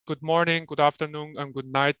Good morning, good afternoon, and good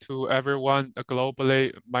night to everyone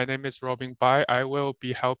globally. My name is Robin Bai. I will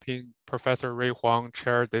be helping Professor Ray Huang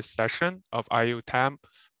chair this session of IUTAM.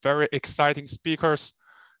 Very exciting speakers.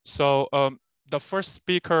 So the first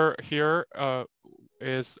speaker here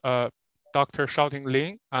is Dr. Shaoting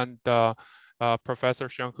Lin and Professor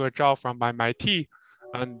Xuanhe Zhao from MIT.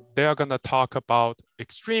 And they are going to talk about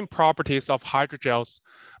extreme properties of hydrogels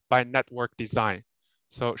by network design.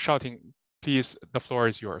 So Shaoting, please, the floor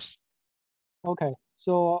is yours. Okay,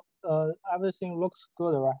 so everything looks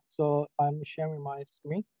good, right? So I'm sharing my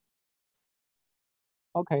screen.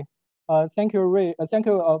 Okay, thank you, Ray. Thank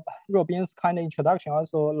you, Robin's kind introduction. I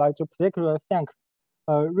also like to particularly thank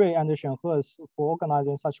Ray and Xuanhe for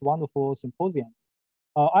organizing such wonderful symposium.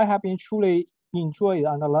 I have been truly enjoyed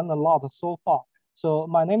and learned a lot so far. So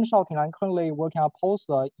my name is Shaoting. I'm currently working as a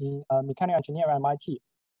postdoc in mechanical engineering at MIT.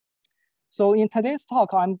 So in today's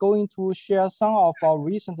talk, I'm going to share some of our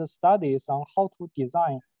recent studies on how to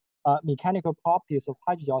design mechanical properties of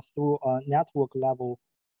hydrogel through a network level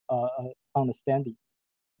understanding.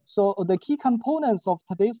 So the key components of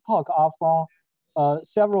today's talk are from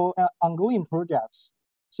several ongoing projects.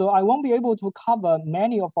 So I won't be able to cover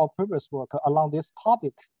many of our previous work along this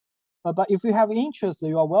topic. But if you have interest,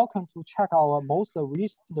 you are welcome to check our most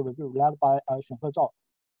recent review led by Xuanhe Zhao.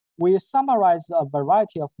 We summarize a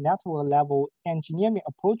variety of network-level engineering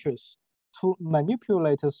approaches to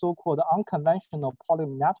manipulate so-called unconventional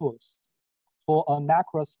polymer networks for a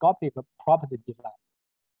macroscopic property design.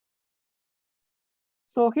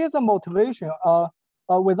 So here's a motivation.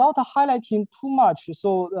 Without highlighting too much,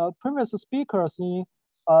 so previous speakers in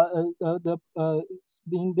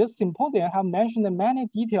this symposium have mentioned many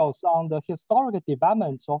details on the historic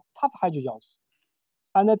development of tough hydrogels.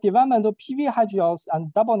 And the development of PV hydrogels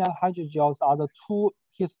and double net hydrogels are the two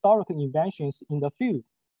historical inventions in the field.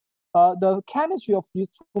 The chemistry of these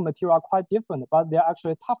two materials are quite different, but their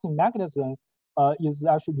actually toughening mechanism is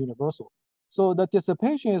actually universal. So the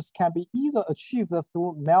dissipations can be either achieved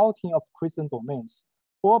through melting of crystalline domains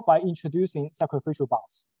or by introducing sacrificial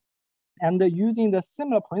bonds. And using the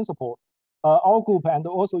similar principle, our group and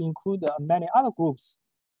also include many other groups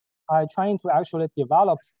are trying to actually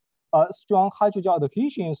develop strong hydrogel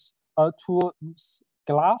adhesions to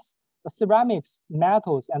glass, ceramics,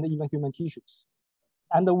 metals, and even human tissues.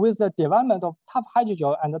 And with the development of tough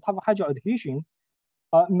hydrogel and the tough hydrogel adhesion,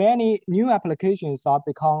 many new applications are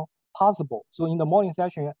become possible. So in the morning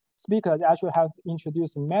session, speakers actually have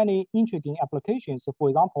introduced many intriguing applications. For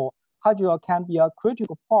example, hydrogel can be a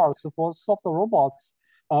critical part for soft robots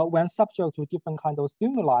when subject to different kinds of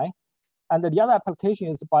stimuli. And the other application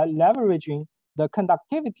is by leveraging the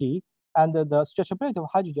conductivity and the stretchability of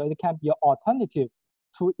hydrogel. It can be an alternative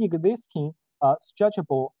to existing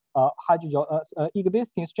stretchable hydrogel,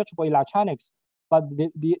 existing stretchable electronics, but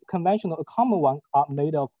the conventional common one are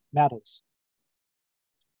made of metals.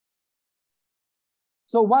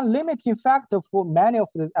 So one limiting factor for many of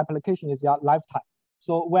the applications is their lifetime.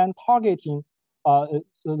 So when targeting so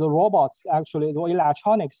the robots, actually the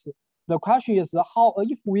electronics, the question is how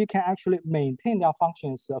if we can actually maintain their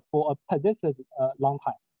functions for a persistent long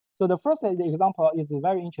time. So the first example is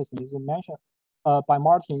very interesting, is mentioned by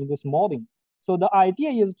Martin in this modeling. So the idea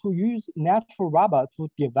is to use natural rubber to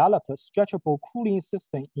develop a stretchable cooling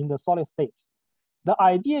system in the solid state. The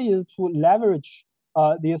idea is to leverage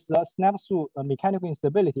this snap-through mechanical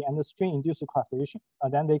instability and the strain-induced crystallization.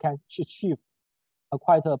 Then they can achieve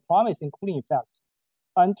quite a promising cooling effect.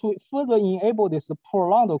 And to further enable this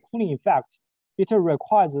prolonged cooling effect, it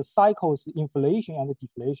requires cycles, inflation, and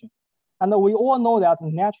deflation. And we all know that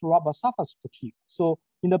natural rubber suffers fatigue. So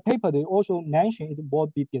in the paper, they also mention it will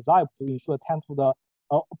be designed to ensure 10 to the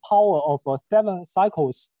power of 7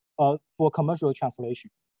 cycles for commercial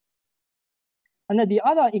translation. And the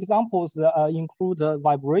other examples include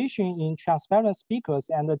vibration in transparent speakers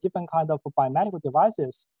and different kinds of biomedical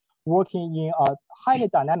devices working in a highly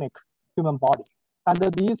dynamic human body. And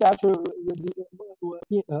these actually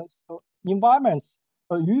environments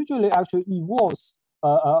usually actually involves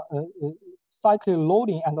cyclic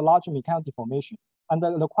loading and large mechanical deformation. And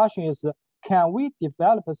the question is, can we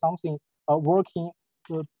develop something working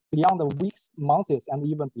beyond the weeks, months, and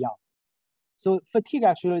even beyond? So fatigue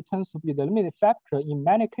actually tends to be the limiting factor in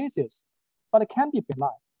many cases, but it can be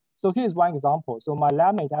benign. So here's one example. So my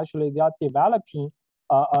lab mate actually, they are developing,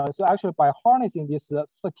 so actually by harnessing this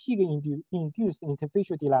fatigue-induced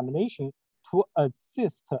interfacial delamination to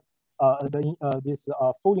assist this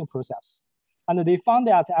folding process. And they found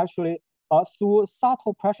that actually through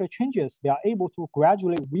subtle pressure changes, they are able to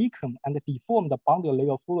gradually weaken and deform the boundary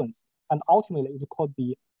layer fluence, and ultimately it could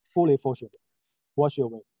be fully wash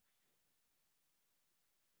away.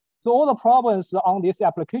 So all the problems on this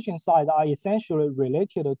application side are essentially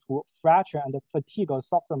related to fracture and fatigue of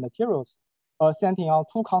softer materials centering on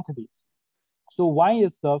two quantities. So one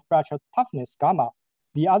is the fracture toughness, gamma.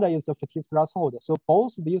 The other is the fatigue threshold. So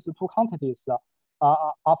both these two quantities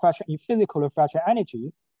are fracture in physical fracture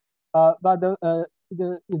energy, but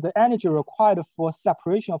the energy required for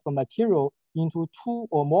separation of a material into two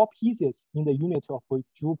or more pieces in the unit of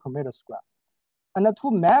joule per meter square. And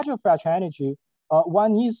to measure fracture energy,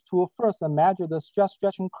 one needs to first measure the stress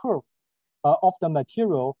stretching curve of the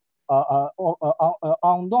material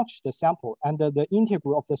on notched sample, and the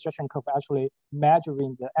integral of the stretching curve actually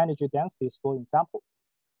measuring the energy density stored in sample.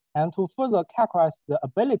 And to further characterize the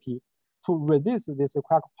ability to resist this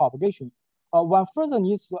crack propagation, one further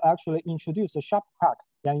needs to actually introduce a sharp crack.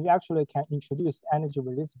 Then you actually can introduce energy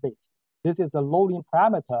release rate. This is a loading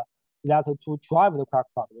parameter that to drive the crack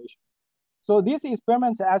propagation. So this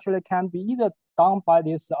experiment actually can be either done by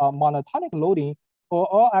this monotonic loading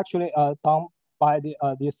or actually done by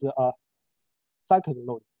this cyclic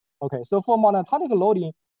loading. Okay, so for monotonic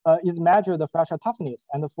loading is measure the fracture toughness,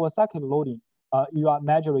 and for cyclic loading, you are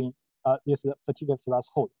measuring this fatigue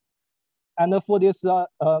threshold. And for this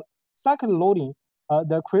cyclic loading,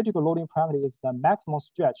 the critical loading parameter is the maximum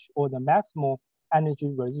stretch or the maximum energy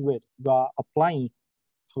release rate you are applying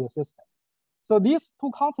to the system. So these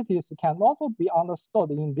two quantities can also be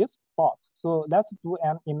understood in this plot. So let's do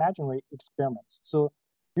an imaginary experiment. So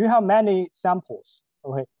you have many samples,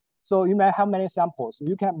 okay? So you may have many samples.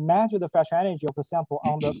 You can measure the fracture energy of the sample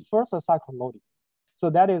on the first cycle loading.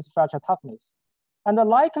 So that is fracture toughness. And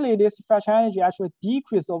likely this fracture energy actually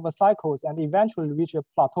decreases over cycles and eventually reach a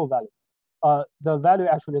plateau value. The value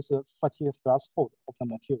actually is the fatigue threshold of the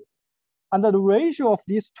material. And the ratio of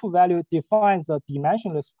these two values defines the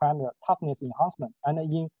dimensionless parameter toughness enhancement. And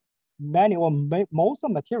in many or most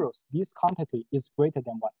materials, this quantity is greater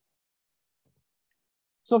than 1.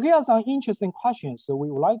 So here are some interesting questions we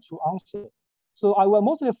would like to answer. So I will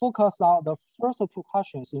mostly focus on the first two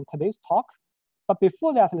questions in today's talk. But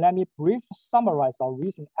before that, let me briefly summarize our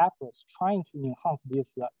recent efforts trying to enhance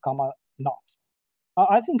this gamma knot.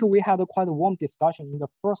 I think we had a quite warm discussion in the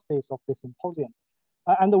first days of the symposium.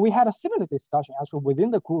 And we had a similar discussion actually within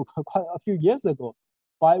the group quite a few years ago.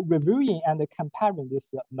 By reviewing and comparing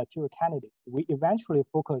these material candidates, we eventually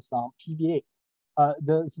focused on PVA,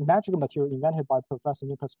 the magic material invented by Professor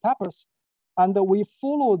Nicholas Peppers. And we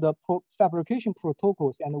follow the fabrication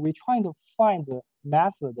protocols, and we trying to find the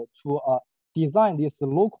method to design these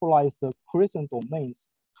localized Crescent domains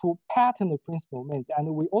to pattern the Crescent domains. And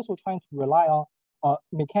we also trying to rely on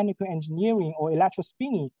mechanical engineering or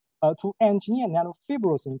electrospinning to engineer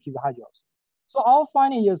nanofibrils in PV hydrogels. So our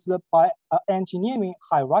finding is that by engineering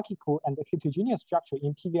hierarchical and heterogeneous structure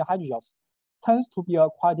in PV hydrogels tends to be a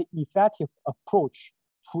quite effective approach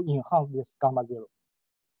to enhance this gamma zero.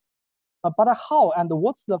 But how and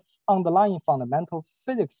what's the underlying fundamental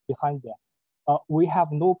physics behind that? We have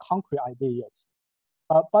no concrete idea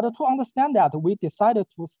yet. But to understand that, we decided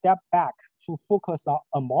to step back to focus on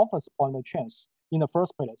amorphous polymer chains in the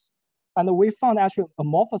first place. And we found actually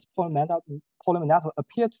amorphous polymer network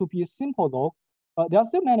appear to be simple though. There are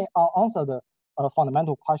still many unanswered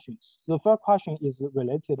fundamental questions. The first question is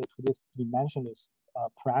related to this dimensionless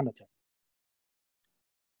parameter.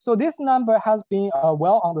 So this number has been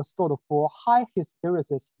well understood for high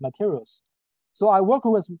hysteresis materials. So I work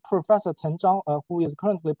with Professor Teng Zhang, who is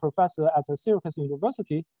currently professor at Syracuse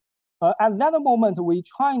University. At that moment, we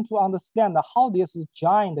trying to understand how this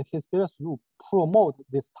giant hysteresis loop promote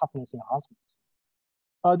this toughness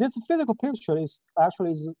enhancement. This physical picture is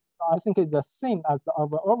actually, I think, is the same as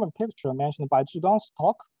the urban picture mentioned by Zhidong's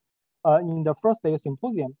talk in the first day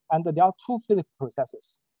symposium. And there are two physical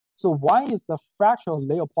processes. So one is the fracture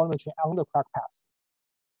layer polymer chain on the crack path.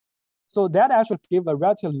 So that actually give a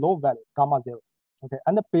relatively low value, gamma zero. Okay,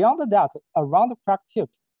 and beyond that, around the crack tip,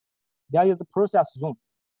 there is a process zone.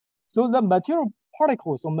 So the material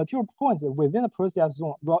particles or material points within the process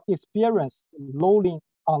zone will experience loading,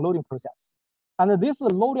 unloading process. And this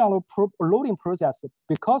loading process,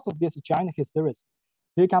 because of this giant hysteresis,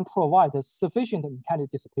 they can provide sufficient mechanical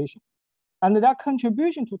dissipation. And that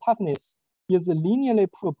contribution to toughness is linearly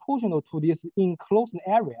proportional to this enclosed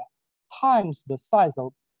area times the size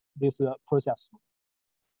of this process zone.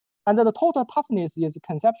 And the total toughness is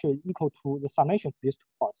conceptually equal to the summation of these two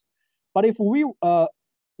parts. But if we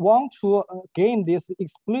want to gain this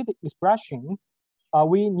explicit expression,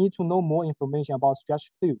 we need to know more information about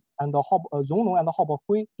stretch field. And the Zonglong and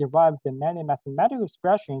Hui derived the many mathematical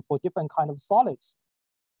expression for different kind of solids.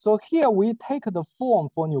 So here we take the form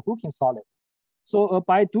for Newhooking solid. So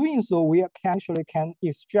by doing so, we actually can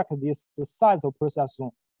extract this the size of process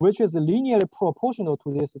zone which is linearly proportional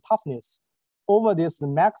to this toughness over this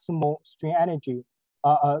maximum strain energy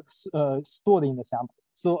stored in the sample.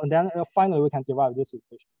 So and then finally we can derive this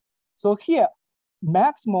equation. So here,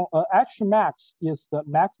 maximum H max is the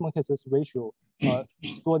maximum hysteresis ratio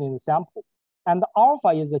stored in the sample, and alpha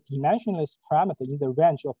is a dimensionless parameter in the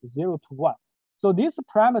range of 0 to 1. So this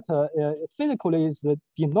parameter physically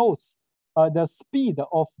denotes the speed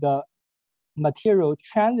of the material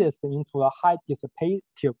transits into a high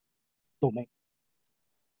dissipative domain.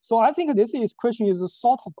 So I think this equation is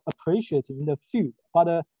sort of appreciated in the field,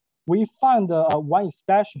 but we found one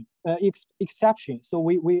exception. So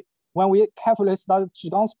when we carefully studied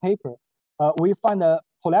Zhigang's paper, we find that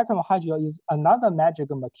polyacrylamide hydrogel is another magic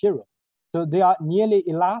material. So they are nearly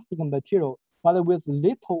elastic material, but with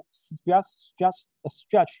little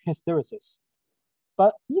stretch hysteresis.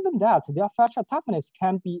 But even that, their fracture toughness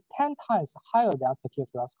can be 10 times higher than fatigue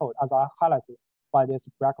threshold, as I highlighted by this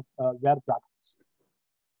red brackets.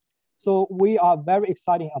 So we are very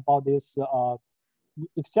excited about this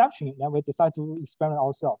exception, and we decide to experiment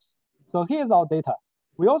ourselves. So here's our data.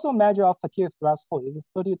 We also measure our fatigue threshold, it's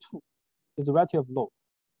 32, it's relatively low.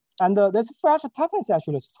 And this fracture toughness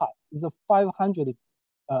actually is high, it's about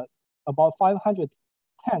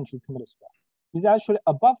 510 Joule per meter square. It's actually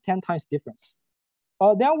above 10 times difference.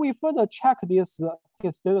 Then we further check this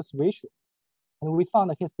hysteresis ratio, and we found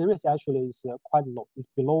the hysteresis actually is quite low, it's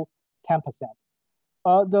below 10%.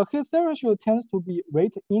 The hysteresis ratio tends to be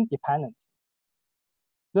rate independent.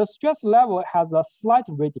 The stress level has a slight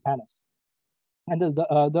rate dependence, and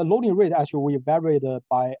the loading rate actually varied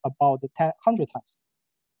by about 100 times.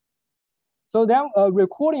 So then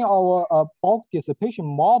recording our bulk dissipation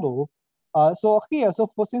model, so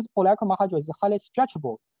since polyacrylamide hydrogel is highly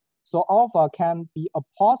stretchable, so alpha can be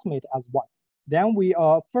approximate as 1. Then we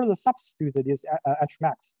further substitute this H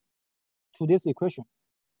max to this equation.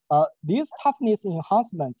 This toughness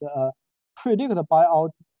enhancement predicted by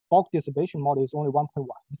our bulk dissipation model is only 1.1.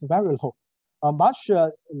 It's very low, much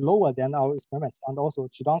lower than our experiments and also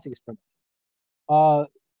Zhigang's experiment.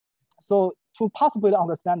 So to possibly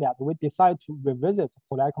understand that, we decide to revisit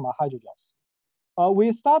polyacrylamide hydrogels.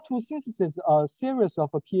 We start to synthesize a series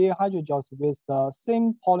of PA hydrogels with the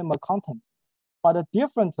same polymer content, but a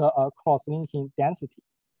different cross-linking density.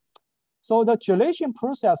 So the gelation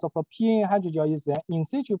process of a PA hydrogel is an in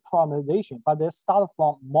situ polymerization, but they start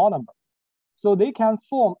from monomer. So they can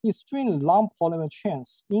form extremely long polymer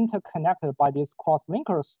chains interconnected by these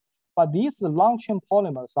cross-linkers, but these long chain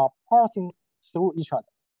polymers are passing through each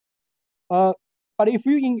other. But if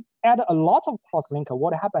you add a lot of cross-linker,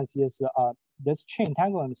 what happens is this chain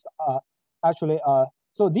entanglements actually,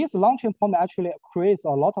 so this long chain polymer actually creates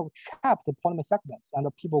a lot of trapped polymer segments, and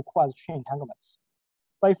people call it chain entanglements.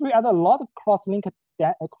 But if we add a lot of cross-linker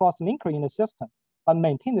in the system, but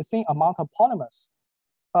maintain the same amount of polymers,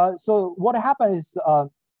 so what happens is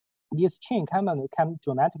this chain entanglement can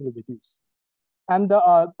dramatically reduce. And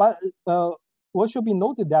but what should be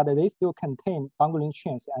noted that they still contain dangling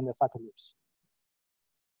chains and the cycle loops.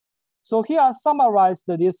 So here I summarized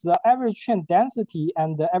this average chain density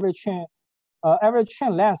and the average chain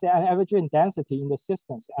length and average chain density in the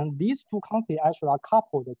systems. And these two quantities actually are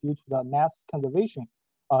coupled due to the mass conservation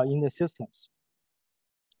in the systems.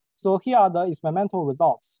 So here are the experimental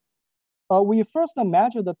results. We first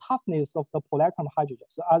measure the toughness of the polyacrylamide hydrogel.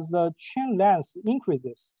 So as the chain length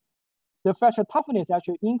increases, the fracture toughness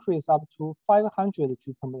actually increases up to 500 Joule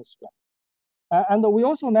per meter square. And we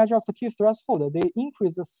also measure fatigue threshold. They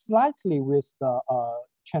increase slightly with the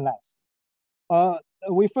chain length.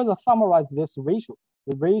 We further summarize this ratio,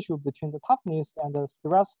 the ratio between the toughness and the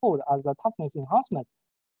threshold as a toughness enhancement.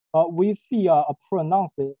 We see a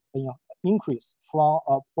pronounced increase from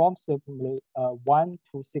approximately 1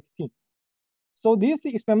 to 16. So this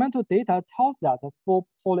experimental data tells that for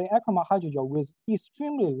polyacrylamide hydrogel with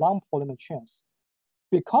extremely long polymer chains,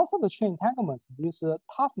 because of the chain entanglements, this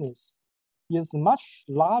toughness is much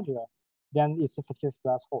larger than its fatigue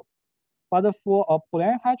threshold. But for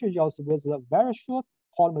polyacrylamide hydrogels with very short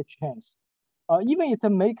polymer chains, even it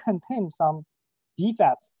may contain some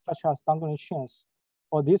defects such as dangling chains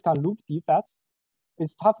or these kind of loop defects,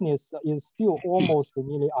 its toughness is still almost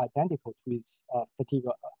nearly identical to its fatigue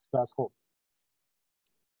threshold.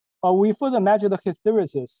 We further measure the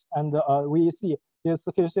hysteresis, and we see this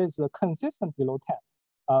hysteresis is consistent below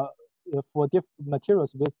 10 for different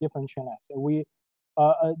materials with different chain lengths.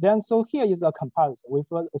 So here is a comparison.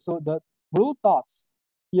 So the blue dots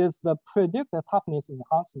is the predicted toughness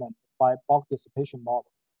enhancement by bulk dissipation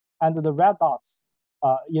model, and the red dots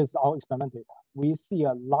is our experimental data. We see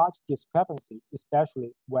a large discrepancy,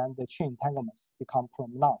 especially when the chain entanglements become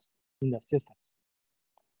pronounced in the systems.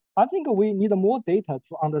 I think we need more data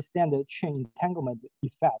to understand the chain entanglement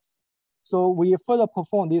effects. So we further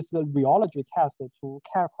perform this rheology test to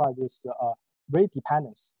characterize this rate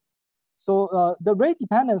dependence. So the rate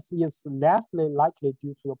dependence is less likely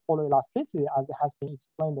due to the polar elasticity, as it has been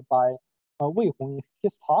explained by Wei Hong in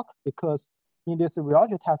his talk, because in this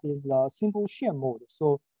rheology test is a simple shear mode.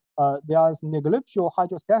 So there is negligible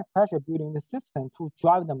hydrostatic pressure building in the system to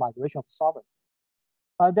drive the migration of solvent.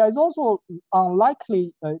 There is also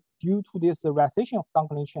unlikely due to this relaxation of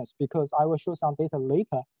Dunkelin chains, because I will show some data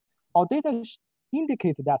later. Our data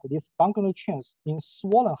indicate that these Dunkelin chains in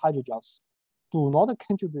swollen hydrogels do not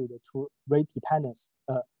contribute to rate dependence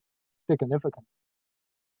significantly.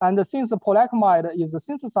 And since the polyacrylate is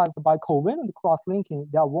synthesized by covalent cross-linking,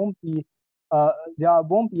 there won't be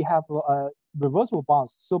have reversible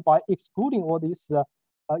bonds. So by excluding all these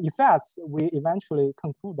effects, we eventually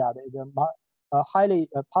conclude that the highly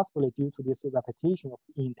possibly due to this repetition of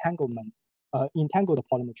entanglement, entangled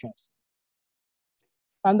polymer chains.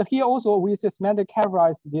 And here also we systematically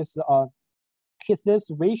characterize this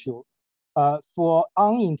hysteresis ratio for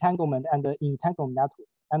unentanglement and the entanglement network.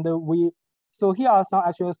 And so here are some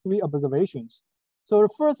actually 3 observations. So the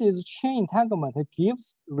first is chain entanglement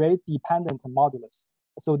gives rate dependent modulus.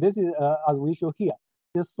 So this is as we show here,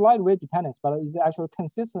 this slight rate dependence, but it's actually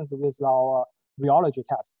consistent with our rheology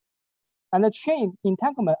test. And the chain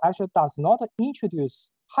entanglement actually does not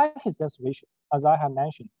introduce high hysteresis ratio, as I have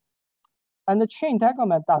mentioned. And the chain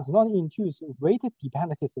entanglement does not induce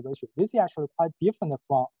rate-dependent hysteresis ratio. This is actually quite different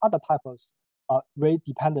from other types of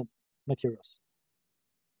rate-dependent materials.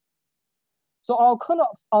 So our current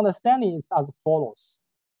understanding is as follows.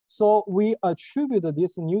 So we attribute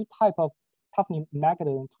this new type of toughening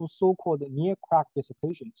mechanism to so-called near crack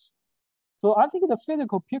dissipations. So I think the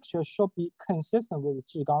physical picture should be consistent with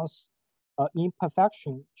Zhigang's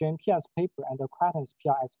imperfection JMPS paper and the Creighton's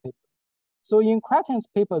PRX paper. So in Creighton's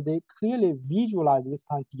paper, they clearly visualize this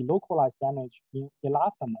kind of delocalized damage in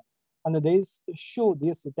elastomer, and they show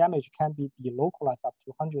this damage can be delocalized up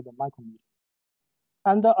to 100 micrometers.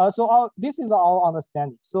 And this is our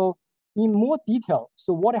understanding. So in more detail,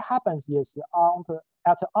 so what happens is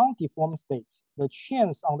at an undeformed state, the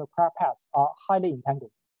chains on the crack paths are highly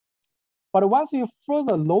entangled. But once you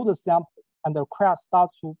further load the sample and the cracks start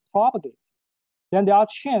to propagate, then there are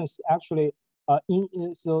chains actually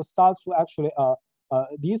start to actually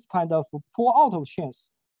these kind of pour out of chains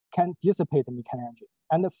can dissipate the mechanical energy.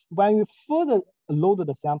 And when you further load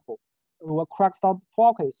the sample, cracks start to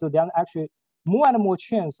propagate. So then actually more and more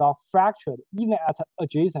chains are fractured even at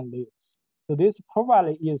adjacent layers. So this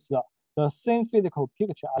probably is the same physical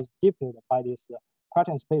picture as depicted by this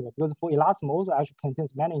Creighton's paper, because for elastomer also actually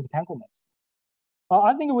contains many entanglements.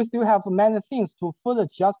 I think we still have many things to further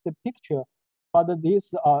adjust the picture, but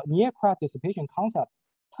this near crack dissipation concept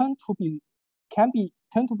tend to be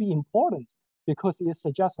important because it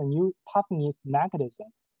suggests a new toughening mechanism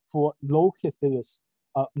for low hysteresis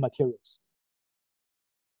materials.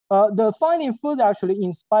 The finding further actually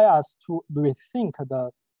inspire us to rethink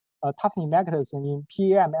the toughening mechanism in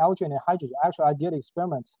PEM, LG, and hydrogen. Actually, I did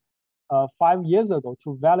experiments 5 years ago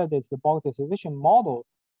to validate the bulk dissipation model,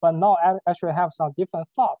 but now I actually have some different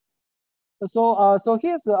thoughts. So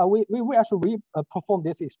here's we actually perform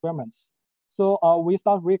these experiments. So we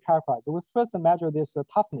start recharacterize. We first measure this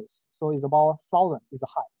toughness. So it's about 1,000 is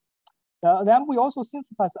high. Then we also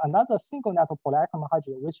synthesize another single net polyacrylate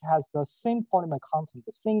hydrogen, which has the same polymer content,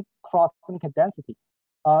 the same cross-linking density.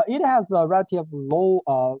 It has a relative low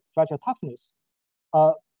fracture toughness.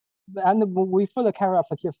 And we further carry out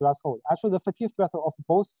fatigue threshold. Actually, the fatigue threshold of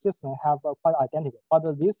both systems have quite identical, but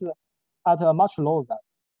this is at a much lower value.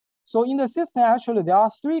 So in the system, actually, there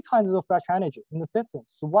are 3 kinds of fracture energy in the system.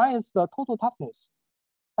 So one is the total toughness.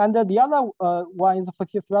 And the other one is the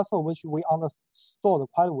fatigue threshold, which we understood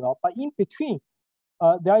quite well. But in between,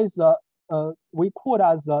 there is we call it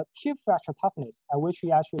as tip fracture toughness, which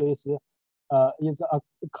actually is to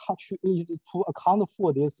account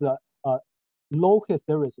for this low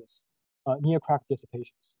hysteresis near crack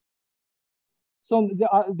dissipations. So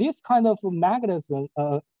there are this kind of mechanism.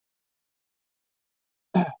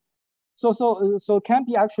 So can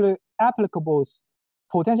be actually applicable,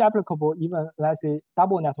 potentially applicable even, let's say,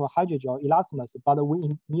 double network hydrogel elastomers, but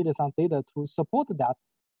we need some data to support that.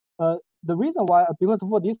 The reason why, because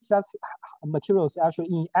for these materials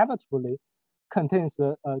actually inevitably contains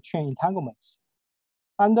chain entanglements.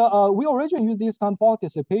 And we originally used this kind of bulk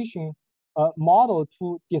dissipation model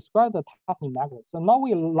to describe the toughening mechanism. So now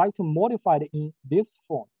we like to modify it in this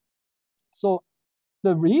form. So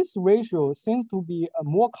the release ratio seems to be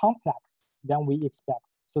more complex than we expect.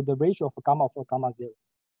 So the ratio of gamma 0.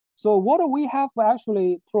 So what we have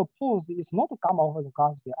actually proposed is not gamma over the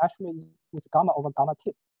gamma Z, actually is gamma over gamma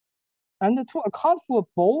T. And to account for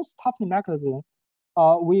both toughening mechanism,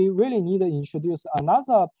 we really need to introduce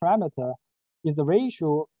another parameter, is the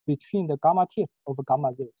ratio between the gamma tip over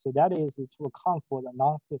gamma Z. So that is to account for the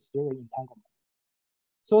non-field theory entanglement.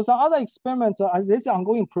 So some other experiment, this is an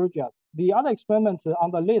ongoing project. The other experiment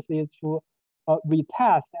on the list is to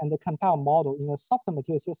retest and compare model in a soft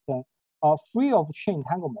material system free of chain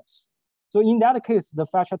entanglements. So in that case, the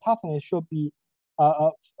fracture toughness should be,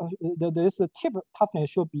 this tip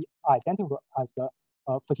toughness should be identical as the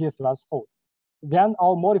fatigue threshold. Then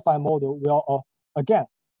our modified model will, again,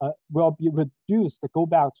 will be reduced to go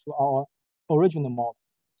back to our original model.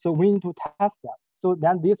 So we need to test that. So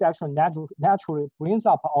then this actually naturally brings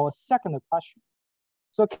up our second question.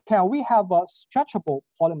 So can we have a stretchable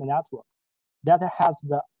polymer network that has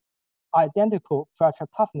the identical fracture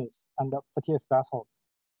toughness and the fatigue threshold?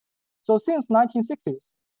 So since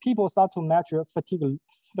 1960s, people start to measure fatigue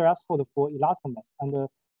threshold for elastomers, and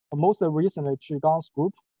most recently, Zhigang's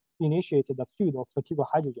group initiated the field of fatigue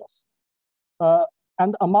hydrogels.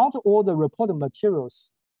 And among all the reported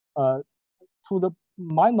materials, to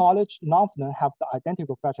my knowledge, none of them have the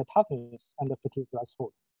identical fracture toughness and the fatigue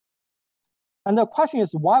threshold. And the question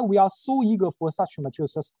is why we are so eager for such a material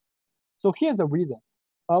system. So here's the reason.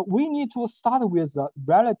 We need to start with a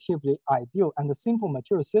relatively ideal and simple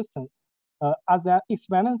material system as an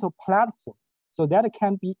experimental platform, so that it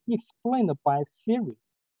can be explained by theory,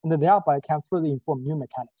 and thereby can further inform new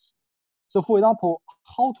mechanics. So for example,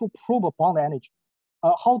 how to probe bond energy,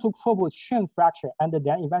 how to probe chain fracture, and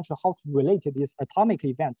then eventually how to relate these atomic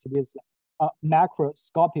events with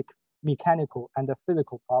macroscopic mechanical and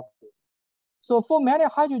physical properties. So for many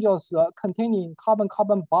hydrogels containing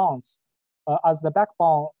carbon-carbon bonds as the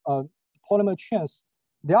backbone polymer chains,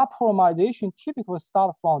 their polymerization typically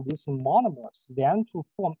start from these monomers, then to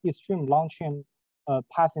form extreme long chain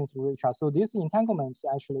paths through each other. So this entanglement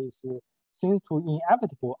actually seems to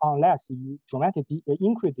inevitable unless you dramatically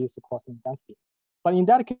increase this crossing density. But in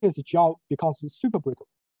that case, gel becomes super brittle.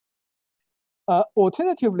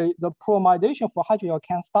 Alternatively, the polymerization for hydrogel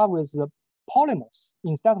can start with the polymers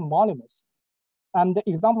instead of monomers. And the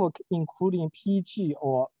example including PG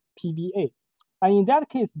or PBA. And in that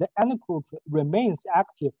case, the N group remains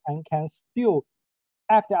active and can still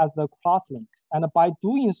act as the crosslink. And by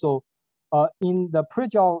doing so, in the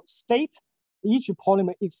pre-gel state, each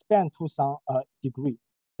polymer expands to some degree.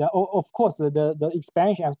 Then, of course, the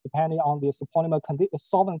expansion is depending on this polymer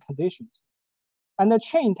solvent conditions. And the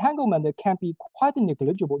chain entanglement can be quite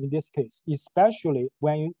negligible in this case, especially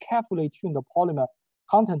when you carefully tune the polymer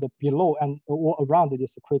content below and or around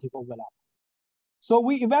this critical overlap. So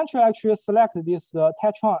we eventually actually select this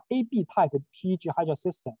Tetron AB type PEG hydrogel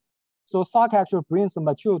system. So Sark actually brings the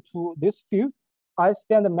material to this field. I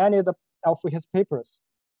stand many of his papers.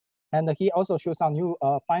 And he also shows some new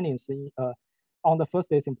findings on the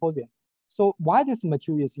first day symposium. So why this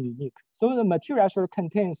material is unique? So the material actually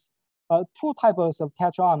contains two types of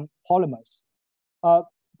Tetron polymers,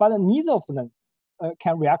 but neither of them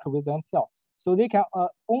can react with themselves. So they can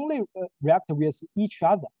only react with each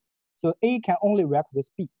other. So A can only react with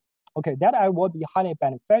B. Okay, that will be highly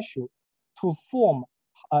beneficial to form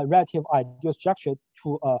a relative ideal structure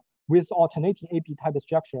to with alternating AB type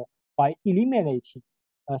structure by eliminating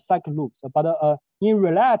cycle loops. But in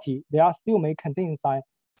reality, they are still may contain some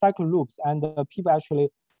cycle loops, and people actually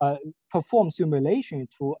perform simulation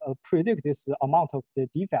to predict this amount of the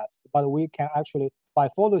defects. But we can actually, by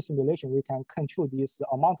following simulation, we can control this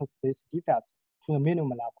amount of these defects to the minimum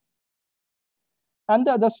level. And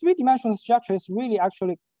the three-dimensional structure is really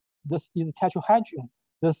actually, this is tetrahedron,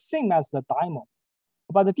 the same as the diamond.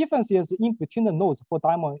 But the difference is in between the nodes for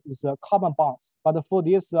diamond is carbon bonds. But for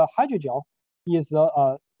this hydrogel is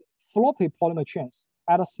floppy polymer chains.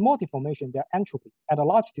 At a small deformation, they're entropy. At a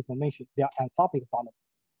large deformation, they are anthropic dominant.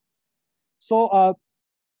 So,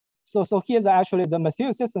 so here's actually the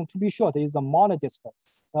material system, to be short, is a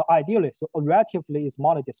monodisperse. So ideally, so relatively is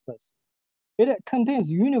monodisperse. It contains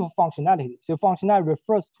uniform functionality. So functionality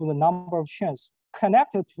refers to the number of chains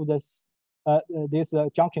connected to this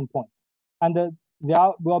junction point. And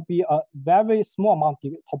there will be a very small amount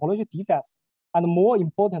of topological defects. And more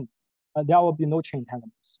important, there will be no chain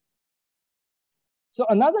entanglements. So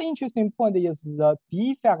another interesting point is the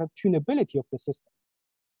defect tunability of the system.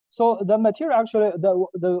 So the material actually,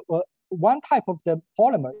 the one type of the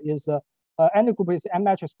polymer is N group is M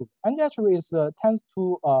matrix group. N actually is tends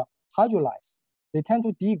to hydrolyze. They tend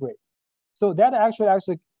to degrade. So that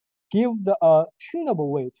actually give the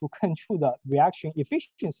tunable way to control the reaction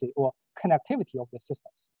efficiency or connectivity of the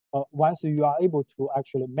systems. once you are able to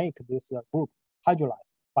actually make this group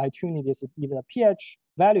hydrolyzed by tuning this either pH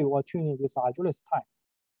value or tuning this hydrolysis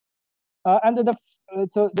time. And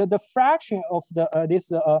the fraction of the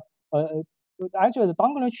actually the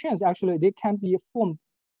Dunkelin chains actually they can be formed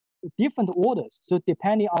different orders. So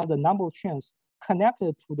depending on the number of chains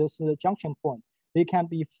connected to this junction point, they can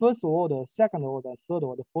be first order, second order, third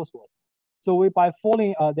order, fourth order. So by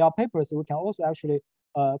following their papers, we can also actually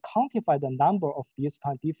quantify the number of these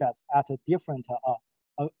kind of defects at a different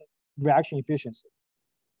reaction efficiency.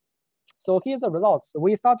 So here's the results.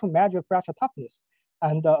 We start to measure fracture toughness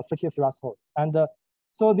and fatigue threshold. And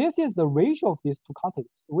so this is the ratio of these two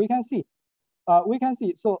quantities. We can see,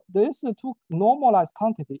 so this two normalized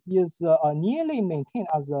quantity is nearly maintained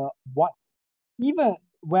as 1, even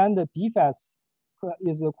when the defects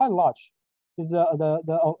is quite large. Is the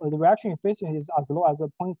reaction efficiency is as low as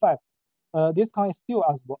 0.5. This kind is still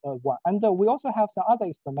as 1. And we also have some other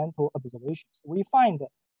experimental observations. We find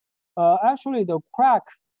actually the crack.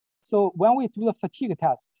 So when we do the fatigue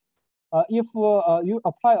test, if you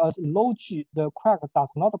apply a low G, the crack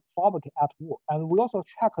does not propagate at all. And we also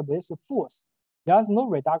check this force. There's no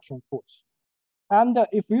reduction force. And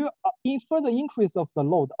if you further increase of the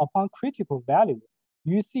load upon critical value,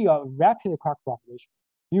 you see a rapid crack propagation.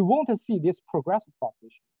 You won't see this progressive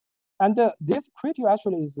propagation. And this critical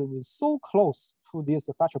actually is so close to this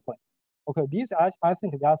fracture point. Okay, these I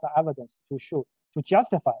think there's evidence to show, to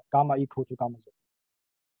justify gamma equal to gamma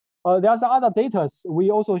 0. There's other data. We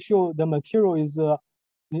also show the material is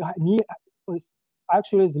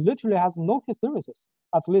actually literally has no hysteresis,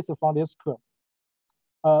 at least from this curve.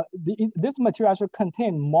 This material actually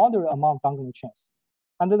contains moderate amount of Dunkelin chains.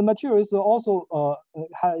 And the material is also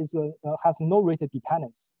has no rate of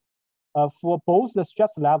dependence for both the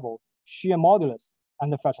stress level, shear modulus,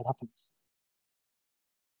 and the fracture toughness.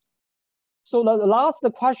 So the last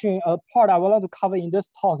question part I would like to cover in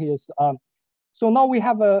this talk is, so now we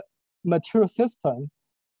have a material system.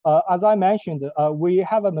 As I mentioned, we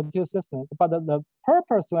have a material system, but the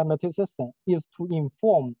purpose of a material system is to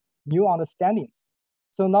inform new understandings.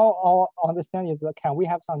 So now our understanding is, can we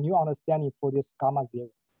have some new understanding for this gamma 0?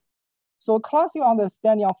 So classical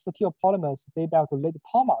understanding of fatigue polymers date back to late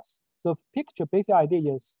Thomas. So picture basic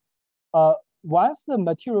idea is, once the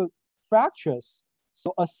material fractures,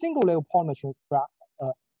 so a single layer polymer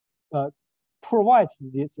provides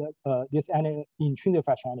this intrinsic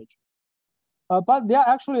fracture energy. But there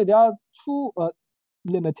are two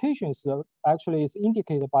limitations actually is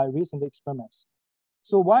indicated by recent experiments.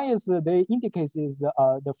 So one is they indicate is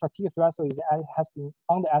the fatigue threshold has been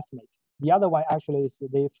underestimated. The other one actually is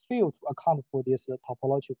they fail to account for these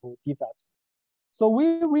topological defects. So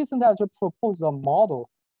we recently actually proposed a model,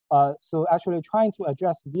 so actually trying to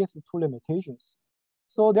address these two limitations.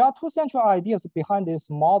 So there are two central ideas behind this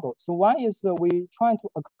model. So one is we trying to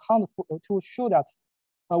account for, to show that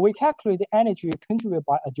we calculate the energy contributed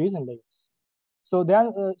by adjacent layers. So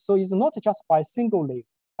then, so it's not just by single layer.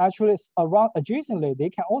 Actually, around adjacent layer, they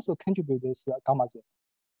can also contribute this gamma 0.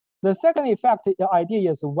 The second effect, the idea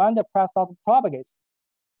is when the press out propagates,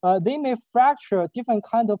 they may fracture different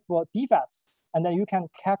kind of defects, and then you can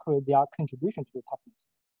calculate their contribution to the toughness.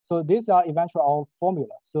 So these are eventually our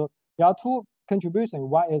formula. So there are two contributions.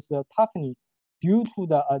 One is toughening due to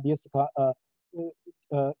the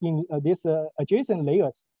this adjacent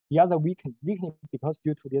layers. The other weakening because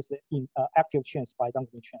due to this active chains by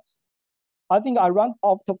Dunkelin chains. I think I run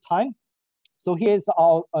out of time. So here's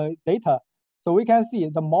our data. So we can see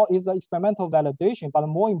the more is an experimental validation, but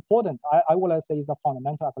more important, I would say, is a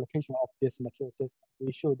fundamental application of this material system.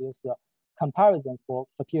 We show this comparison for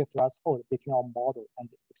fatigue threshold between our model and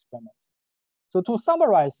the experiment. So to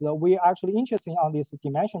summarize, we are actually interested on this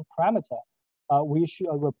dimension parameter. We should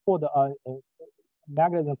report a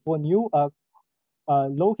mechanism for new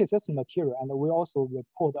low system material, and we also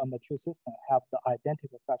report a material system have the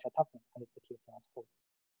identical fracture toughness and fatigue threshold.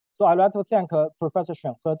 So I'd like to thank Professor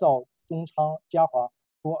Shen Hezhao, Dongchang, Jiahua,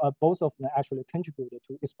 who both of them actually contributed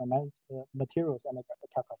to experiment materials and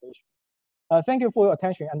calculation. Thank you for your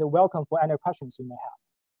attention and welcome for any questions you may have.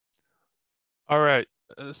 All right,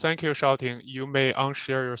 thank you, Shaoting. You may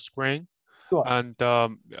unshare your screen. Sure. And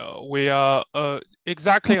we are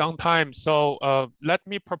exactly on time. So let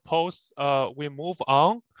me propose we move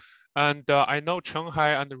on. And I know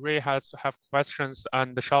Chenghai and Ray have questions,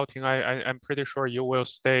 and Shaoting, I'm pretty sure you will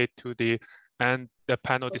stay to the end the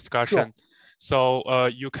panel discussion. Sure. So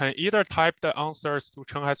you can either type the answers to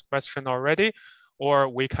Chenghai's question already, or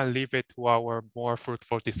we can leave it to our more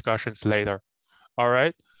fruitful discussions later. All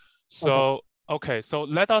right. So okay, so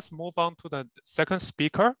let us move on to the second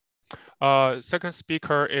speaker. Second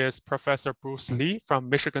speaker is Professor Bruce Lee from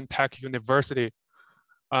Michigan Tech University.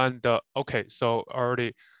 And okay, so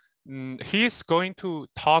already he's going to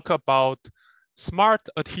talk about smart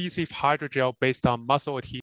adhesive hydrogel based on muscle adhesion.